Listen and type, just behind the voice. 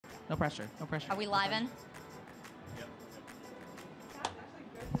No pressure. No pressure. Are we live in?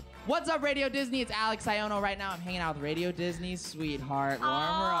 What's up, Radio Disney? It's Alex Aiono. Right now, I'm hanging out with Radio Disney's sweetheart, Laura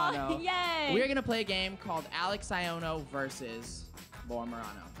Marano. Yay! We're gonna play a game called Alex Aiono versus Laura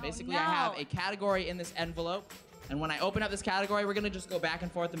Marano. Basically, I have a category in this envelope, and when I open up this category, we're gonna just go back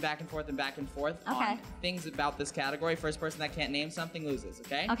and forth and back and forth and back and forth on things about this category. First person that can't name something loses,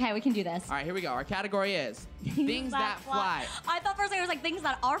 okay? Okay, we can do this. All right, here we go. Our category is things that fly. I thought first it was like things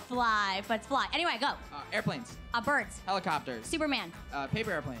that are fly, but it's fly. Anyway, go. Airplanes. Birds. Helicopters. Superman.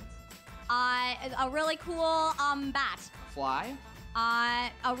 Paper airplanes. A really cool bat. Fly.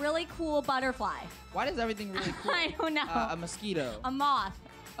 A really cool butterfly. Why does everything really cool? I don't know. A mosquito. A moth.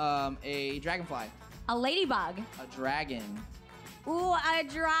 A dragonfly. A ladybug. A dragon. Ooh, a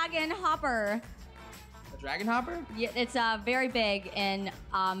dragon hopper. A dragon hopper? Yeah, it's very big in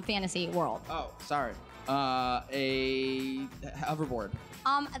fantasy world. Oh, sorry. A hoverboard.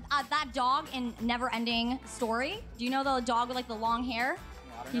 That dog in Never-Ending Story. Do you know the dog with like the long hair?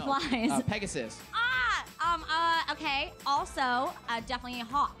 I don't He know. flies. Pegasus. Okay. Also, definitely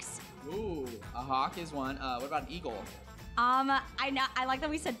hawks. Ooh, a hawk is one. What about an eagle? I know. I like that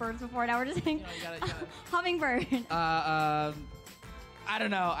we said birds before. Now we're just saying You gotta. hummingbird. I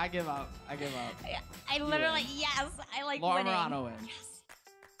don't know. I give up. I literally, yes. I like Laura winning. Marano wins. Yes.